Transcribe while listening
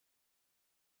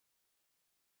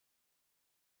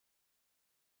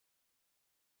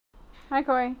Hi,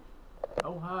 Corey.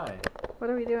 Oh, hi. What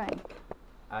are we doing?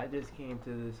 I just came to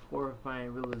this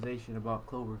horrifying realization about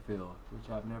Cloverfield, which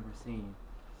I've never seen.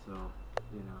 So,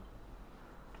 you know,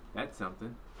 that's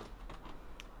something.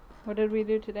 What did we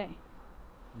do today?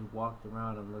 We walked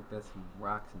around and looked at some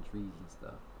rocks and trees and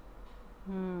stuff.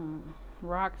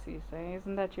 Rocks, you say?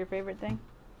 Isn't that your favorite thing?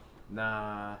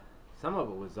 Nah, some of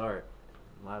it was art.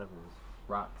 A lot of it was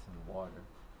rocks and water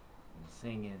and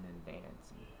singing and dancing.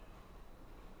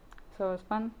 So it was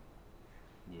fun?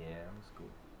 Yeah, it was cool.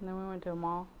 And then we went to a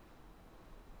mall.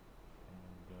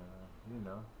 And, you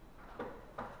know,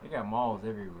 they got malls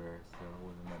everywhere, so it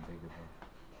wasn't that big of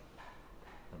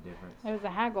a difference. It was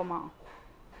a haggle mall.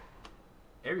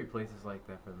 Every place is like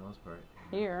that for the most part.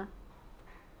 Here.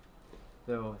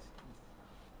 So it's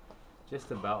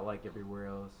just about like everywhere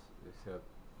else, except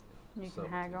You can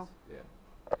haggle.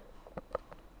 Yeah.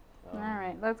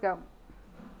 Alright, let's go.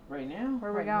 Right now?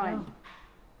 Where are we going? Now,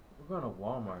 we're going to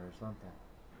Walmart or something.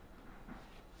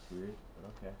 It's weird, but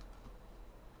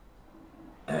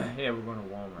okay. Yeah, we're going to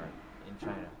Walmart in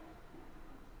China.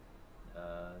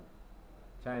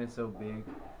 China's so big,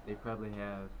 they probably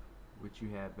have what you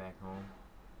have back home.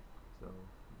 So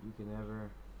you can never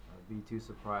be too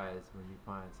surprised when you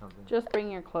find something. Just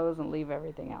bring your clothes and leave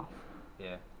everything else.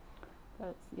 Yeah.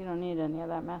 But you don't need any of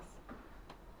that mess.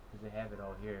 Because they have it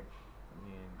all here. I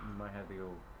mean, you might have to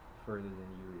go further than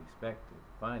you would expect to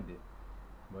find it,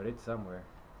 but it's somewhere.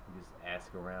 You just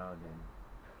ask around and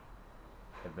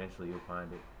eventually you'll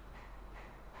find it.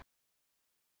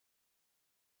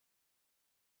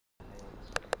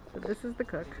 So this is the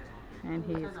cook, and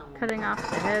he's cutting off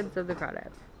the heads of the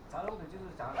crawdads.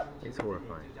 It's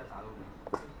horrifying.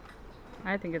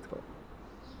 I think it's cool.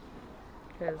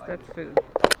 Because that's food.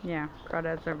 Yeah,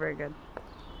 crawdads are very good.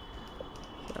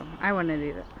 So I wouldn't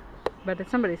eat it. But it's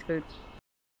somebody's food.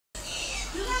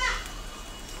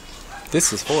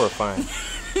 This is horrifying.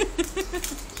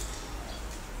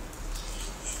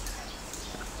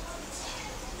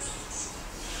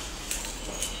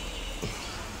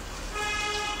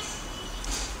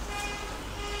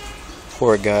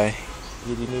 Poor guy.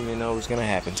 He didn't even know what was gonna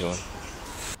happen to him.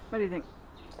 What do you think?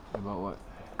 About what?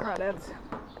 Crawdads.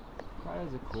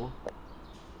 Crawdads are cool.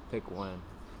 Pick one.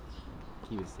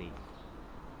 Keep it safe.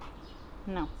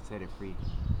 No. Set it free.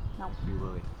 No. Free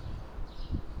Willy.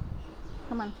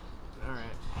 Come on.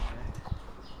 Alright.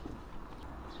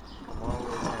 I'm all the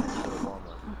way down to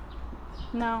Walmart.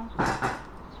 No.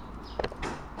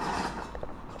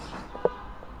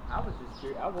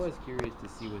 I was curious to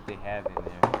see what they have in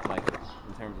there, like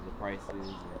in terms of the prices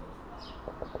and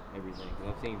everything. 'Cause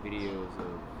I've seen videos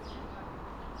of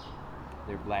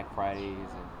their Black Fridays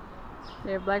and.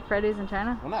 They have Black Fridays in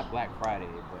China? Well, not Black Friday,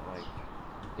 but like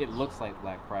it looks like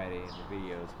Black Friday in the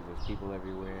videos because there's people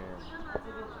everywhere.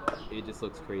 It just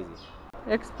looks crazy.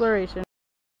 Exploration.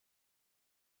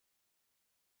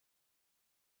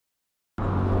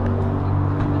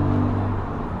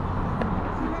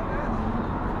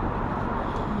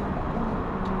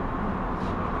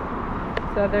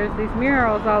 So there's these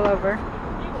murals all over.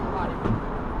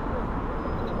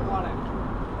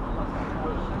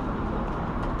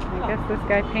 I guess this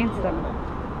guy paints them.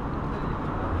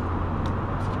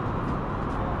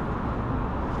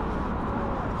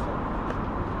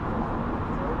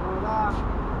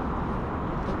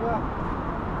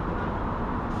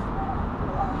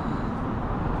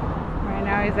 Right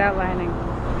now he's outlining.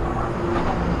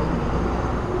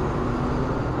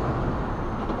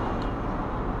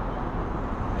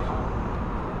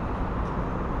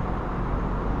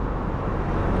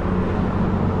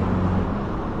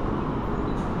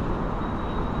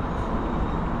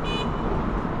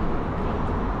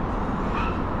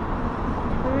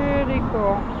 Pretty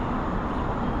cool.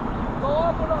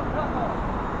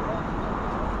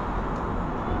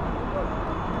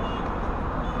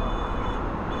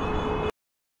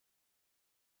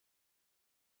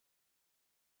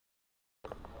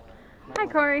 Hi,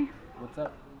 Corey. What's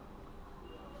up?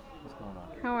 What's going on?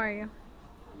 How are you?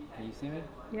 Can you see me?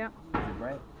 Yep. Is it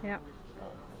bright? Yep. Oh,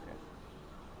 okay.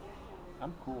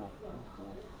 I'm cool.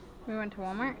 We went to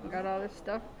Walmart and got all this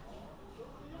stuff.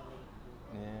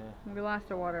 Yeah. We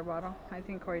lost a water bottle. I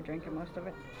think Corey drank it, most of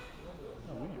it.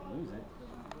 No, we didn't lose it.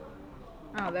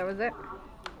 Oh, that was it?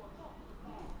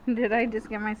 Did I just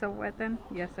get myself wet then?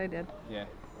 Yes, I did. Yeah.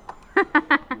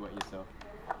 You wet yourself.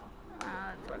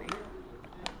 That's funny.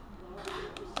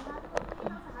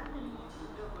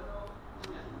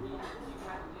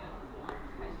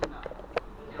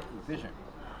 Fishing.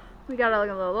 We got a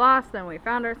little lost, then we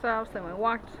found ourselves, then we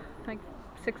walked like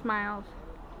 6 miles.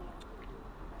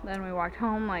 Then we walked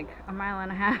home like a mile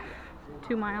and a half,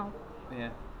 2 miles. Yeah.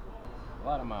 A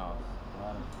lot of miles. A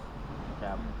lot of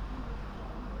travel.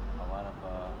 A lot of,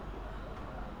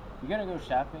 if you're gonna go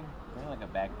shopping, bring like a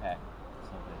backpack or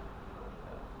something.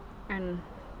 And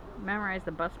memorize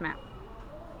the bus map.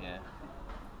 Yeah.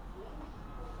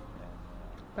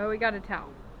 But we got a towel.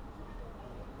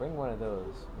 Bring one of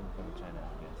those when you come to China,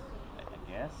 I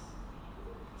guess.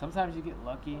 Sometimes you get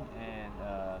lucky and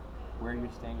where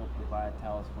you're staying will provide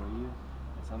towels for you.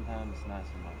 And sometimes not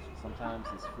so much. Sometimes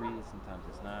it's free, sometimes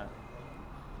it's not.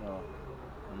 So,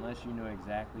 unless you know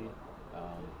exactly,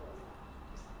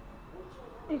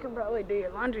 You can probably do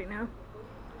your laundry now.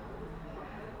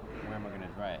 where am I going to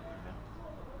dry it?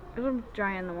 You know? It'll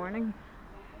dry in the morning.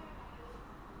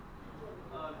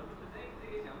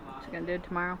 Just gonna do it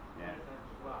tomorrow. Yeah.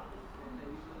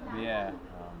 But yeah.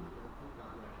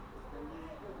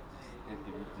 If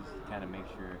you just kind of make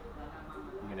sure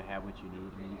you're going to have what you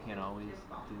need. I mean, you can't always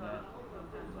do that.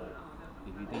 But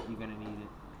if you think you're going to need it.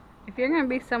 If you're gonna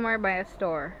be somewhere by a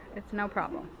store, it's no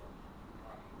problem.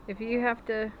 If you have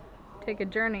to take a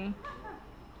journey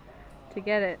to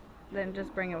get it, then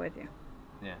just bring it with you.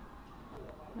 Yeah.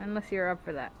 Unless you're up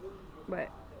for that. But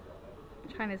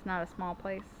China's not a small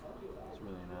place. It's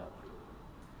really not.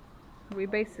 We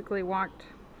basically walked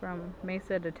from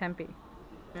Mesa to Tempe.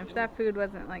 And if that food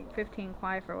wasn't like 15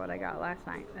 kwai for what I got last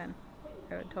night, then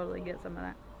I would totally get some of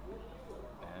that.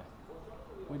 Yeah.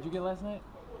 What'd you get last night?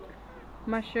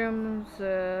 Mushrooms,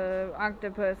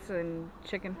 octopus, and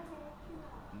chicken.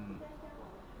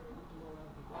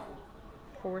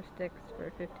 4 sticks for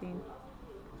 15.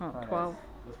 Oh, 12.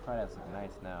 Those products look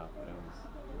nice now, but it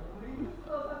was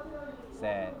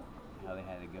sad how they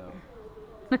had to go.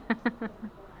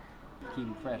 Keep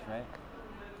them fresh, right?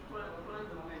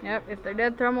 Yep, if they're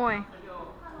dead, throw them away.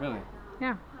 Really?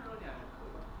 Yeah.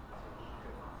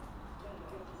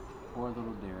 Poor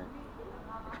little Derek.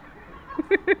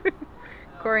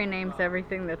 Corey names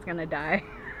everything that's gonna die.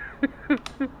 If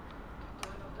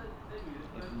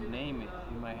you name it,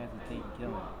 you might have to take and kill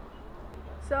it.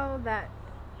 So that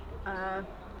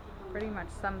pretty much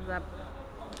sums up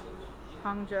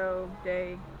Hangzhou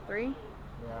day 3.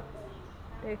 Yeah.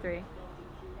 Day 3.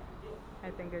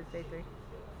 I think it was day 3.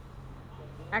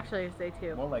 Actually, it's day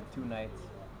 2. More like 2 nights.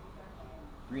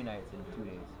 3 nights in 2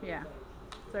 days. Yeah.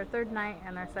 It's our 3rd night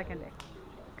and our 2nd day.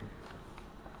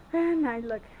 And I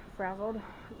look frazzled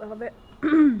a little bit.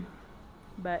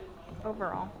 But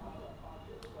overall,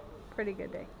 pretty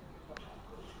good day.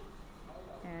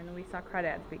 And we saw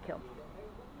crawdads be killed.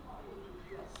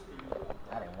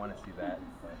 I didn't want to see that,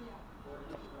 but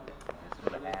this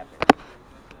would have happened.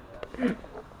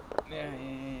 Yeah.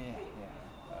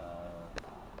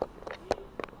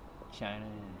 China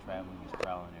and traveling is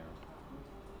trial and error.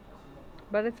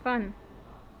 But it's fun.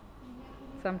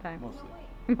 Sometimes. Mostly.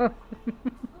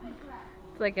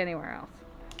 It's like anywhere else.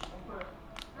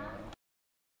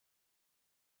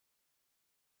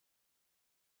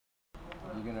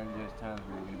 There's times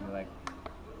where you're gonna be like,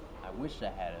 I wish I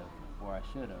had it, or I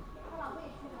should have.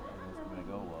 And it's gonna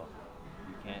go well.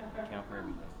 You can't account for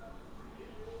everything.